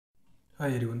Hi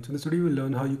everyone, so in this video we'll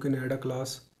learn how you can add a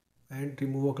class and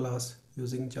remove a class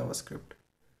using JavaScript.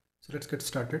 So let's get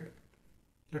started.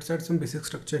 Let's add some basic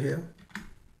structure here.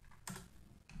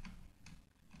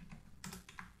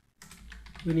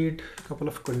 We need a couple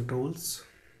of controls.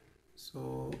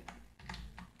 So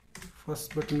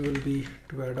first button will be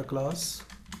to add a class.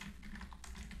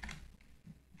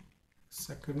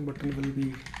 Second button will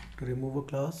be to remove a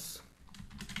class.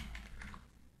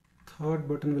 Third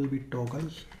button will be toggle,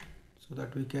 so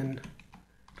that we can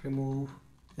remove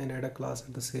and add a class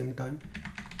at the same time.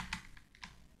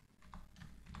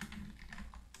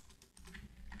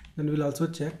 Then we'll also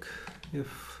check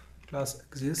if class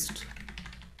exists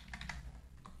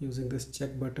using this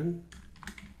check button.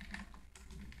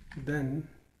 Then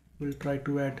we'll try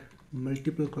to add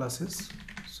multiple classes,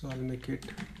 so I'll make it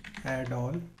add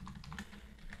all,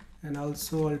 and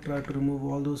also I'll try to remove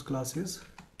all those classes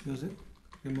using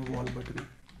remove all button.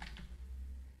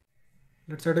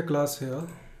 Let's add a class here,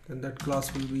 and that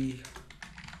class will be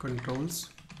controls.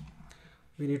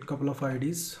 We need a couple of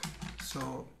IDs,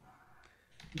 so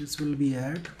this will be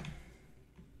add,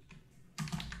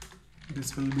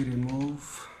 this will be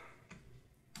remove,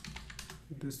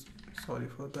 this, sorry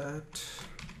for that,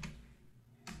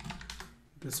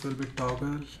 this will be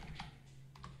toggle,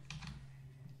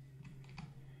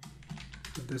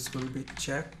 this will be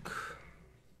check,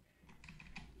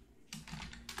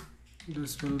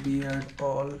 this will be add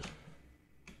all,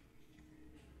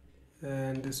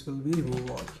 and this will be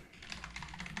remove all.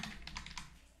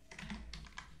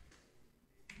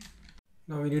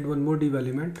 Now we need one more div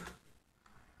element,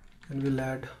 and we'll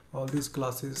add all these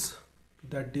classes to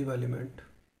that div element.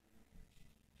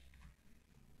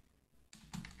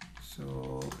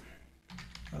 So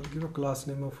I'll give a class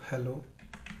name of hello,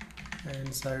 and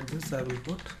inside this I will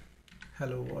put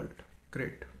hello world.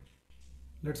 Great.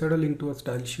 Let's add a link to a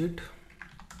style sheet.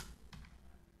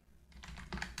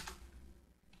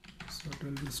 So it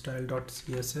will be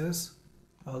style.css.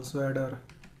 Also add a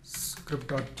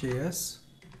script.js.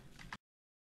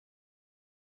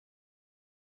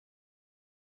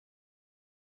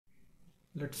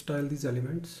 Let's style these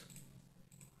elements.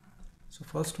 So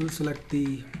first we'll select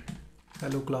the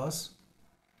hello class,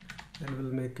 and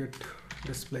we'll make it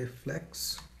display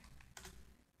flex.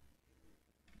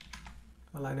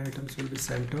 Align items will be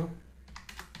center.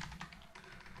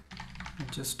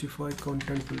 Justify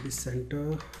content will be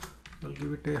center. We'll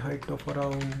give it a height of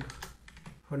around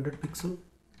 100 pixel.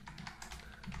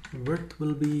 Width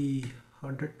will be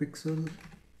 100 pixel.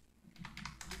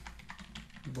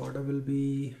 Border will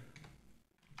be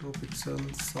 2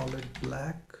 pixels solid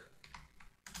black,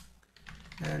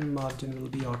 and margin will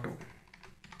be auto.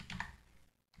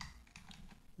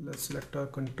 Let's select our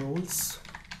controls.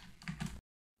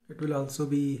 It will also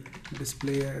be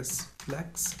display as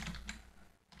flex.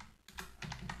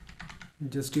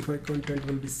 Justify content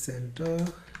will be center,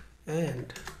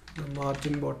 and the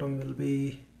margin bottom will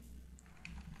be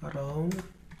around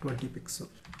 20 pixel.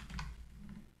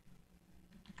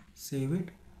 Save it.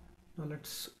 Now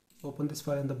let's open this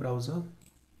file in the browser.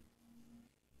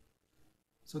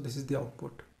 So this is the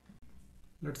output.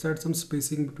 Let's add some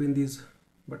spacing between these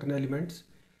button elements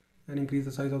and increase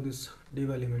the size of this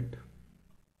div element.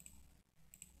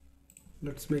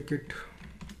 Let's make it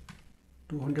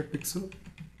 200 pixel,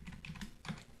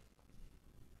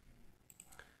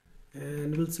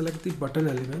 and we'll select the button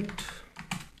element,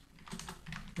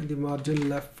 and the margin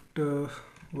left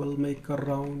will make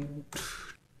around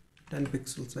 10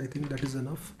 pixels. I think that is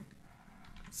enough.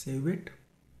 Save it.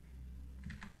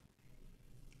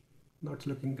 Now it's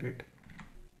looking great.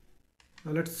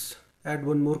 Now let's add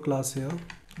one more class here,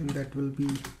 and that will be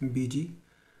bg.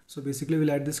 So basically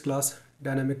we'll add this class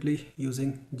dynamically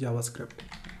using JavaScript,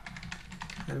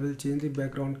 and we'll change the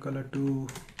background color to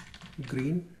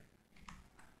green,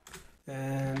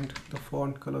 and the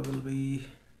font color will be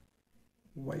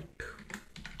white.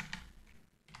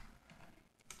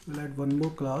 We'll add one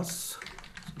more class,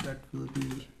 so that will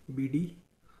be bd.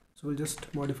 So we'll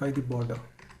just modify the border.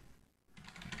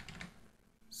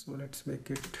 So let's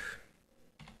make it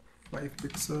 5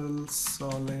 pixels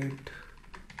solid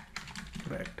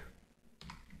red.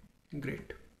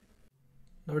 Great.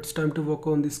 Now it's time to work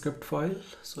on the script file,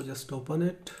 so just open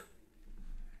it.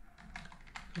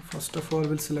 First of all,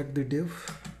 we'll select the div,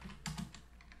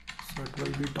 so it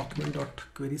will be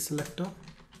document.querySelector,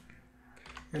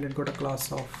 and it got a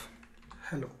class of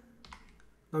hello.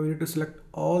 Now we need to select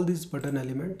all these button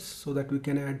elements so that we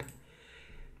can add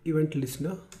event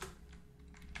listener.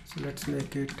 So let's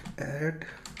make it add.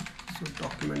 So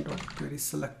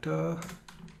document.querySelector,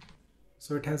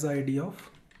 so it has ID of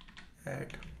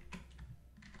add.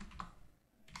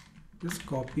 Just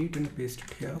copy it and paste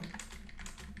it here.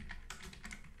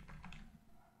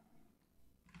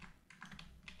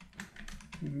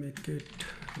 Make it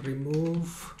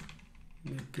remove,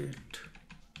 make it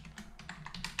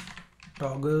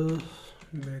toggle,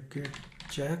 make it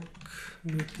check,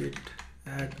 make it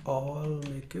add all,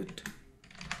 make it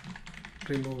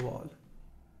remove all.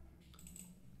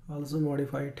 Also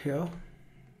modify it here,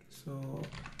 so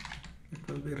it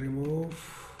will be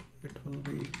remove, it will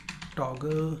be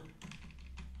toggle,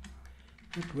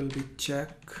 it will be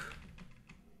check,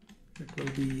 it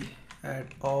will be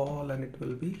add all, and it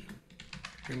will be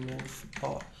remove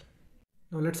all.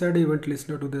 Now let's add event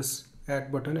listener to this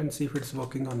add button and see if it's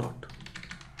working or not.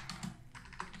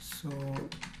 So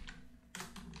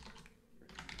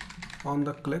on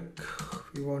the click,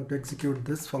 we want to execute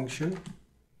this function.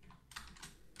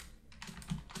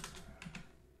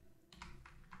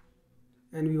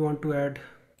 And we want to add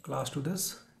class to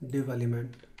this div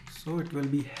element. So it will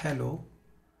be hello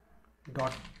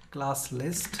dot class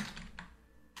list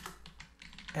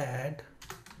add,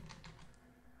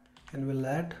 and we'll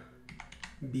add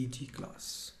bg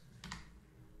class.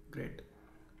 Great.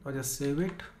 Now just save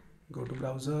it, go to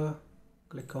browser,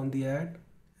 click on the add,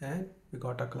 and we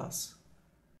got a class.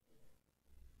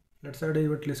 Let's add an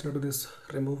event listener to this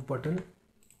remove button.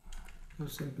 So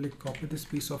simply copy this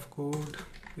piece of code,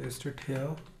 paste it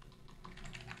here,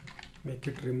 make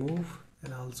it remove,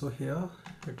 and also here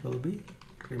it will be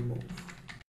remove.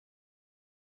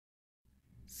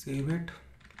 Save it,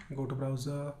 go to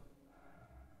browser,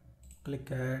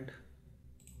 click add,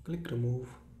 click remove.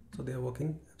 So they are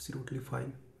working absolutely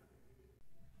fine.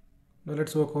 Now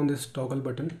let's work on this toggle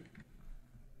button.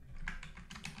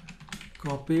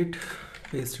 Copy it,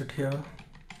 paste it here,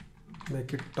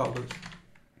 make it toggle,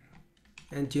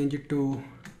 and change it to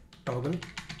toggle.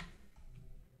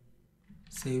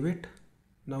 Save it.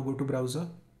 Now go to browser,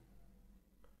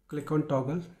 click on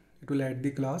toggle, it will add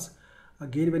the class.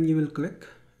 Again, when you will click,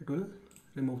 it will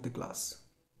remove the class.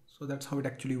 So that's how it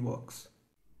actually works.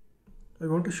 I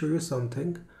want to show you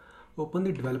something. Open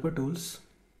the developer tools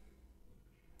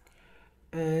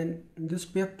and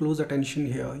just pay close attention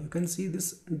here. You can see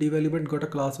this div element got a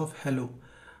class of hello,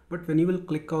 but when you will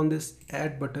click on this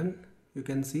add button, you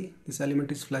can see this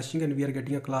element is flashing and we are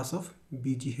getting a class of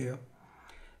bg here.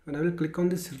 When I will click on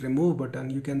this remove button,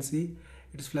 you can see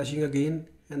it is flashing again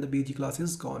and the bg class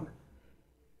is gone.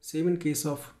 Same in case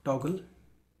of toggle.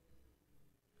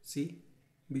 See,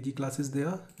 bg class is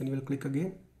there. When you will click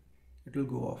again, it will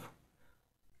go off.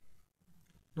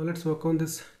 Now let's work on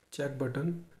this check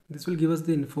button. This will give us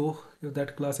the info if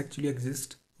that class actually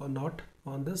exists or not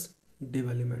on this div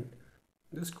element.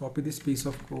 Just copy this piece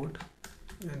of code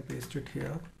and paste it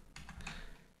here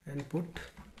and put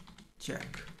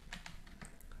check.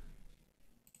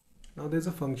 Now there's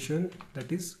a function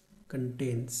that is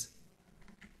contains.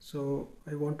 So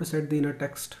I want to set the inner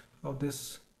text of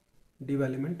this div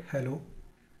element hello.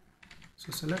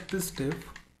 So select this div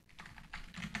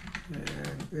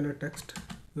and inner text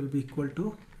will be equal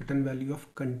to return value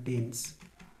of contains.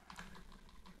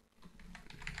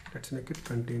 Let's make it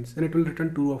contains, and it will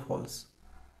return true or false.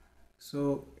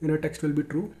 So inner text will be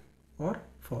true or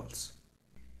false.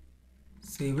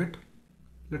 Save it.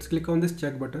 Let's click on this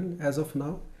check button. As of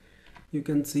now, you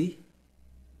can see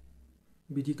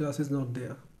bg class is not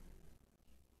there.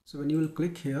 So when you will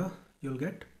click here, you'll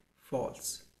get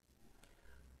false.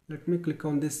 Let me click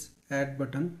on this add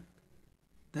button,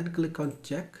 then click on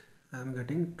check. I am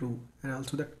getting true, and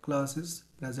also that class is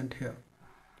present here.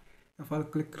 If I'll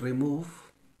click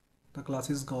remove, the class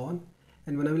is gone,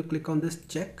 and when I will click on this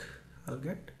check, I'll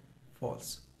get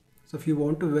false. So if you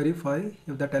want to verify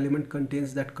if that element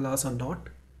contains that class or not,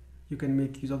 you can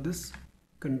make use of this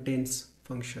contains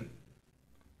function.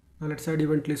 Now let's add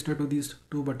event listener to these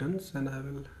two buttons, and I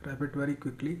will wrap it very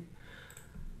quickly.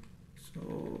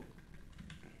 So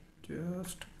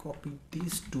just copy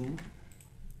these two,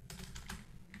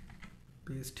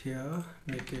 paste here,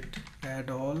 make it add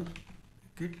all,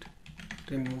 make it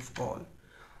remove all.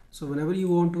 So whenever you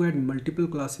want to add multiple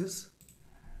classes,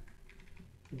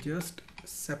 just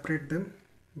separate them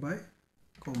by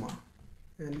comma,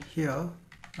 and here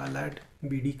I'll add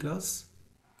bd class.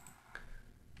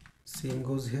 Same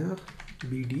goes here,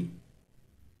 bd.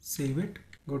 Save it,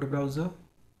 go to browser,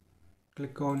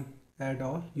 click on add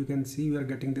all. You can see we are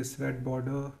getting this red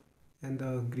border and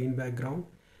the green background.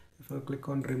 If I click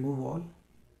on remove all,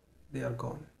 they are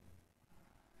gone.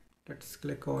 Let's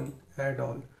click on add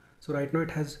all. So right now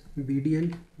it has bd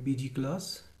and bg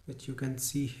class, which you can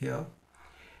see here,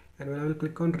 and when I will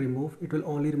click on remove, it will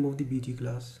only remove the bg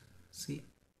class. See,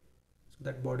 so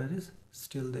that border is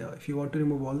still there. If you want to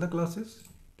remove all the classes,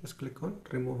 just click on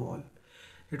remove all.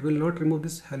 It will not remove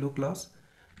this hello class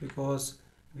because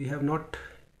we have not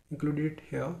included it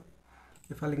here.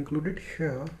 If I'll include it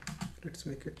here, let's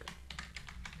make it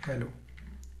hello,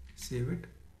 save it,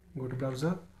 go to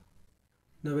browser.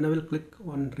 Now when I will click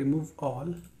on remove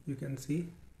all, you can see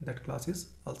that class is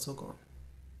also gone.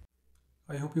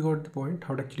 I hope you got the point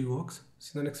how it actually works.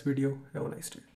 See you in the next video. Have a nice day.